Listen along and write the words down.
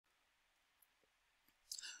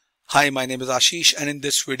Hi, my name is Ashish, and in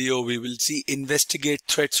this video we will see investigate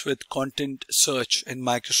threats with content search in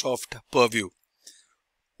Microsoft Purview.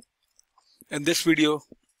 In this video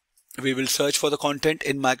we will search for the content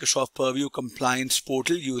in Microsoft Purview compliance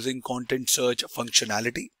portal using content search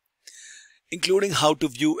functionality, including how to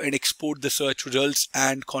view and export the search results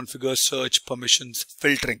and configure search permissions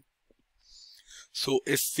filtering. So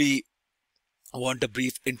if we want a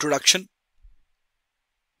brief introduction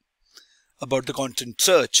about the content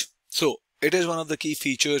search. So it is one of the key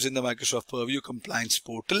features in the Microsoft Purview compliance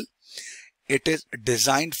portal. It is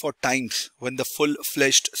designed for times when the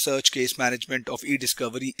full-fledged search case management of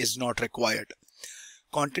e-discovery is not required.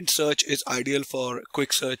 Content search is ideal for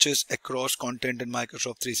quick searches across content in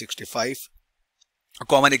Microsoft 365. A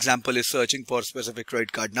common example is searching for specific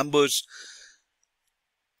credit card numbers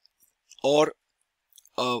or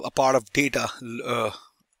a part of data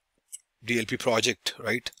DLP project,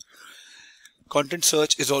 right? Content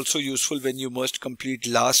search is also useful when you must complete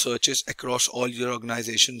large searches across all your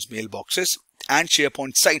organization's mailboxes and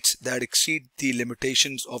SharePoint sites that exceed the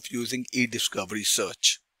limitations of using e-discovery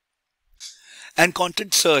search. And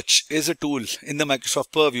content search is a tool in the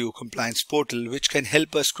Microsoft Purview compliance portal which can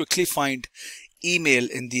help us quickly find email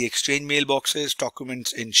in the Exchange mailboxes,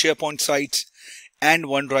 documents in SharePoint sites and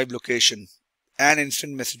OneDrive location, and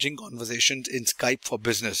instant messaging conversations in Skype for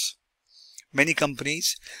Business. Many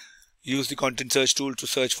companies use the content search tool to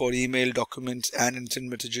search for email, documents, and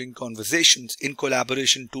instant messaging conversations in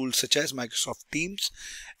collaboration tools such as Microsoft Teams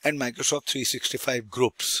and Microsoft 365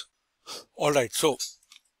 groups. Alright, so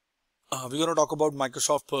we're going to talk about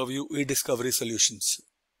Microsoft Purview e-discovery solutions.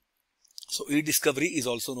 So e-discovery is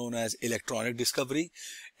also known as electronic discovery.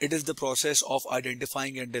 It is the process of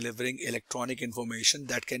identifying and delivering electronic information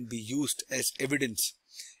that can be used as evidence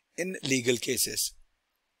in legal cases.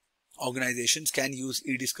 Organizations can use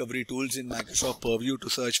e-discovery tools in Microsoft Purview to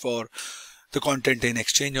search for the content in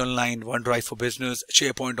Exchange Online, OneDrive for Business,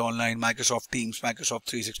 SharePoint Online, Microsoft Teams, Microsoft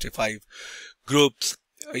 365 groups,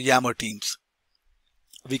 Yammer Teams.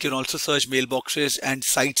 We can also search mailboxes and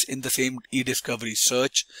sites in the same e-discovery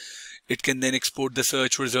search. It can then export the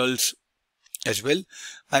search results as well.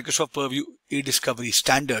 Microsoft Purview e-discovery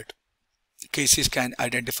standard cases can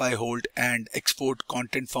identify, hold, and export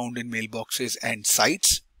content found in mailboxes and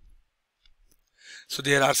sites. So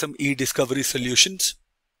there are some e-discovery solutions.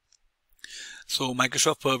 So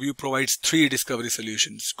Microsoft Purview provides three e-discovery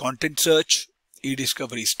solutions: content search,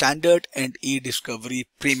 e-discovery standard, and e-discovery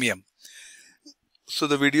premium. So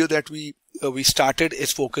the video that we started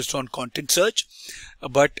is focused on content search,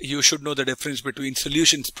 but you should know the difference between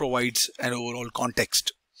solutions provides an overall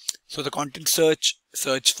context. So the content search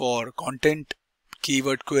for content,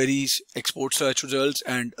 keyword queries, export search results,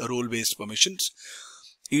 and role-based permissions.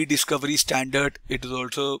 E-discovery standard, it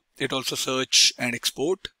also search and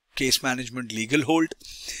export, case management, legal hold.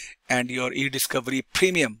 And your e-discovery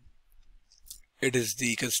premium, it is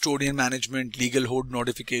the custodian management, legal hold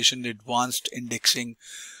notification, advanced indexing,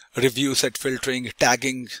 review set filtering,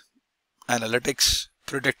 tagging, analytics,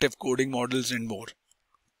 predictive coding models, and more.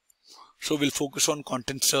 So we'll focus on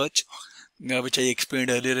content search, which I explained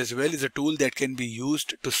earlier as well, is a tool that can be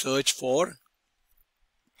used to search for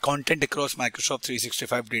content across Microsoft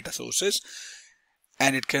 365 data sources,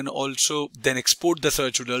 and it can also then export the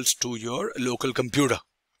search results to your local computer.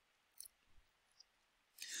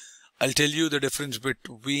 I'll tell you the difference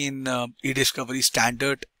between e-discovery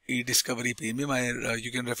standard, e-discovery premium.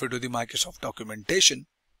 You can refer to the Microsoft documentation.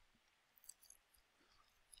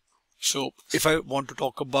 So if I want to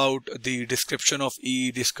talk about the description of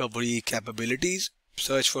e-discovery capabilities: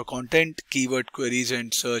 search for content, keyword queries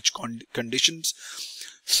and search conditions,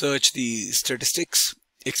 search the statistics,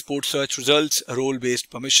 export search results,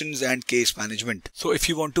 role-based permissions, and case management. So if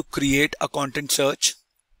you want to create a content search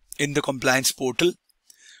in the compliance portal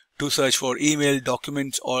to search for email,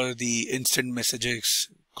 documents, or the instant messages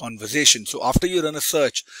conversation. So after you run a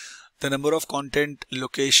search, the number of content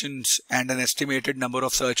locations and an estimated number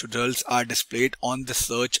of search results are displayed on the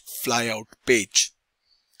search flyout page.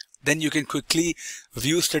 Then you can quickly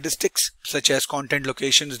view statistics such as content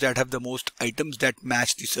locations that have the most items that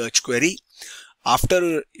match the search query.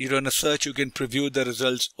 After you run a search, you can preview the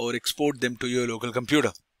results or export them to your local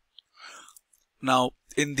computer. Now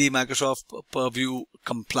in the Microsoft Purview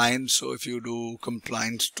compliance, so if you do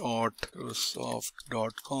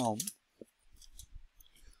compliance.microsoft.com,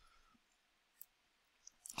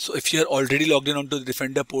 so if you are already logged in onto the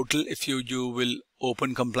Defender portal, if you will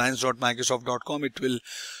open compliance.microsoft.com, it will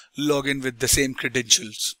log in with the same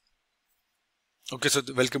credentials. Okay, so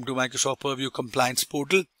welcome to Microsoft Purview compliance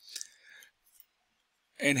portal.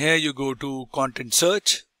 And here you go to content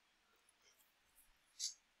search.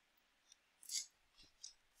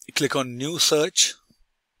 click on new search.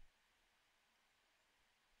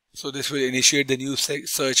 So this will initiate the new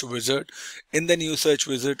search wizard. In the new search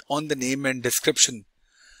wizard, on the name and description,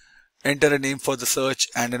 enter a name for the search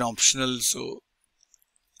and an optional. So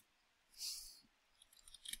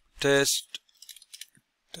test,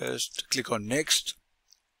 click on next.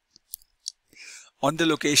 On the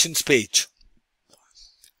locations page,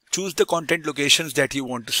 choose the content locations that you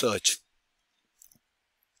want to search.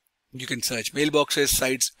 You can search mailboxes,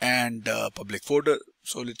 sites, and public folder.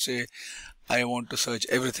 So let's say I want to search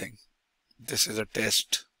everything. This is a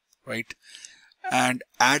test, right? And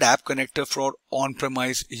add app connector for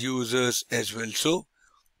on-premise users as well. So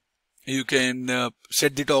you can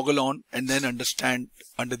set the toggle on and then understand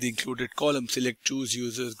under the included column, select choose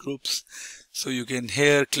users groups. So you can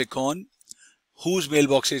here click on whose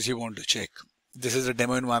mailboxes you want to check. This is a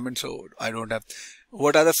demo environment, so I don't have.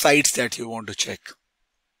 What are the sites that you want to check?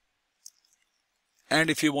 And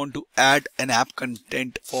if you want to add an app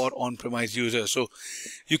content for on-premise users, so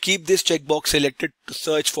you keep this checkbox selected to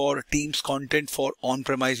search for Teams content for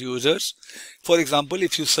on-premise users. For example,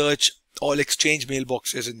 if you search all Exchange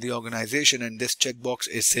mailboxes in the organization and this checkbox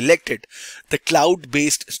is selected, the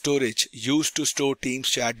cloud-based storage used to store Teams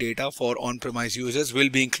chat data for on-premise users will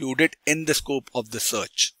be included in the scope of the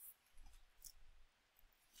search.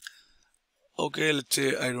 Okay, let's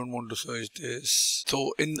say I don't want to search this.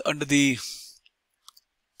 So under the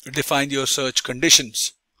define your search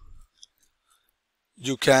conditions,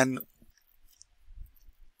 you can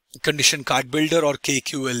condition card builder or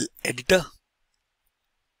KQL editor.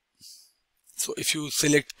 So if you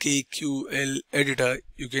select KQL editor,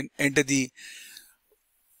 you can enter the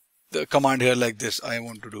command here like this. I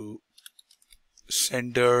want to do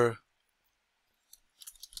sender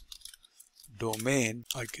domain.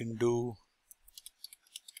 I can do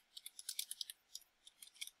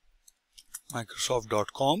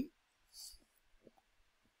Microsoft.com.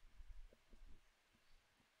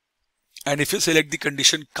 And if you select the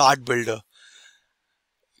condition card builder,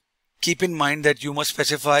 keep in mind that you must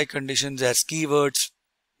specify conditions as keywords,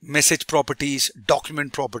 message properties,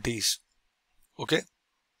 document properties. Okay.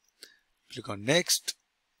 Click on next.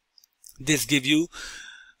 This gives you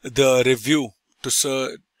the review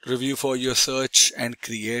to review for your search and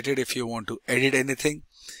create it if you want to edit anything.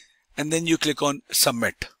 And then you click on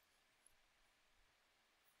submit.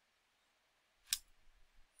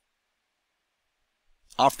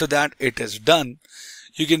 After that it is done,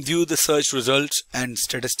 you can view the search results and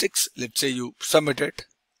statistics. Let's say you submit it.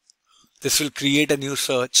 This will create a new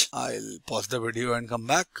search. I'll pause the video and come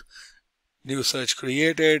back. New search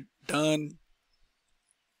created, done.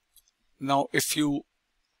 Now if you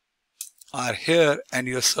are here and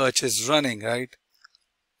your search is running, right?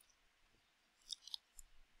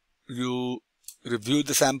 You review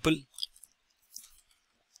the sample.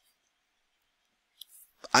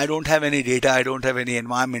 I don't have any data, I don't have any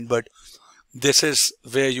environment, but this is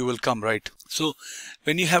where you will come, right? So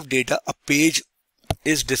when you have data, a page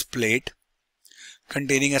is displayed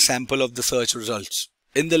containing a sample of the search results.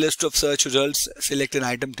 In the list of search results, select an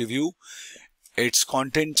item to view its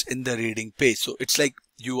contents in the reading page. So it's like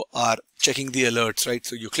you are checking the alerts, right?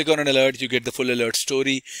 So you click on an alert, you get the full alert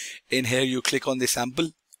story. In here, you click on the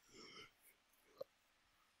sample.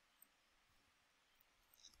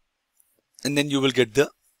 And then you will get the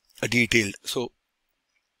detailed. So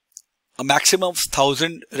a maximum of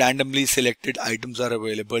 1,000 randomly selected items are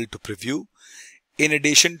available to preview. In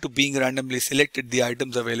addition to being randomly selected, the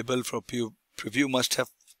items available for preview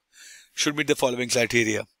should meet the following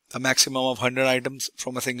criteria. A maximum of 100 items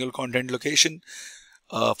from a single content location.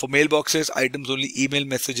 For mailboxes, items only email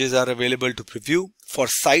messages are available to preview. For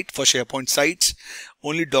SharePoint sites,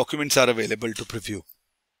 only documents are available to preview.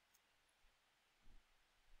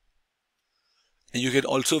 And you can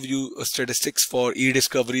also view statistics for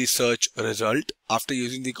e-discovery search result after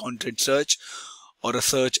using the content search or a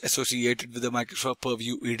search associated with the Microsoft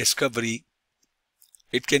Purview e-discovery.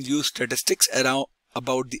 It can use statistics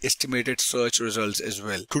about the estimated search results as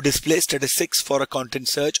well. To display statistics for a content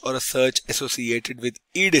search or a search associated with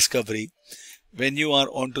e-discovery, when you are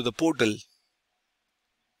onto the portal,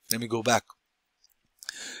 let me go back.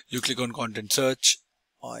 You click on content search,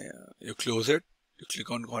 you close it, you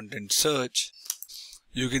click on content search.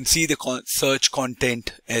 You can see the search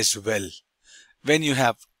content as well when you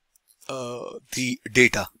have the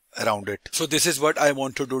data around it. So this is what I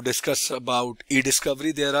wanted to discuss about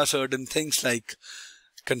e-discovery. There are certain things like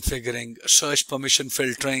configuring search permission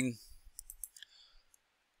filtering,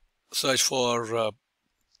 search for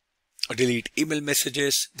delete email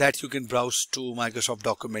messages that you can browse to Microsoft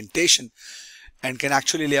documentation and can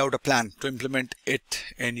actually lay out a plan to implement it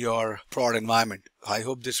in your prod environment. I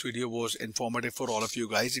hope this video was informative for all of you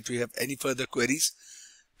guys. If you have any further queries,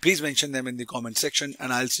 please mention them in the comment section,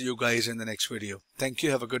 and I'll see you guys in the next video. Thank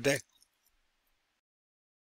you. Have a good day.